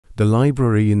The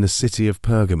library in the city of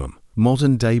Pergamum,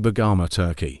 modern-day Bergama,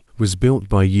 Turkey, was built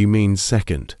by Eumenes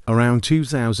II around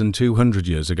 2,200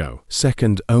 years ago,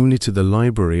 second only to the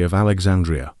Library of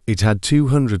Alexandria. It had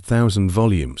 200,000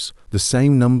 volumes, the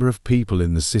same number of people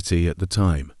in the city at the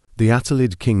time. The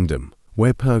Attalid Kingdom,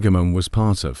 where Pergamum was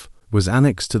part of, was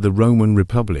annexed to the Roman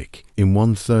Republic in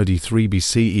 133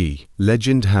 BCE.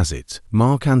 Legend has it,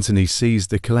 Mark Antony seized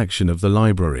the collection of the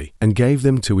library and gave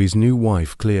them to his new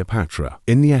wife Cleopatra.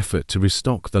 In the effort to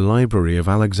restock the Library of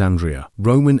Alexandria,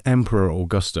 Roman Emperor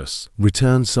Augustus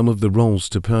returned some of the rolls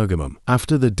to Pergamum.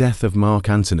 After the death of Mark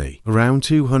Antony, around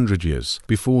 200 years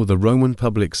before the Roman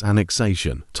public's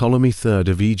annexation, Ptolemy III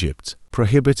of Egypt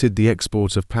prohibited the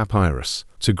export of papyrus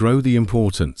to grow the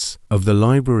importance of the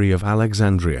Library of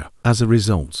Alexandria. As a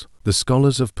result, the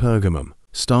scholars of Pergamum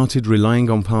started relying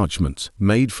on parchment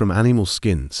made from animal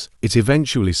skins. It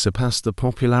eventually surpassed the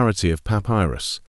popularity of papyrus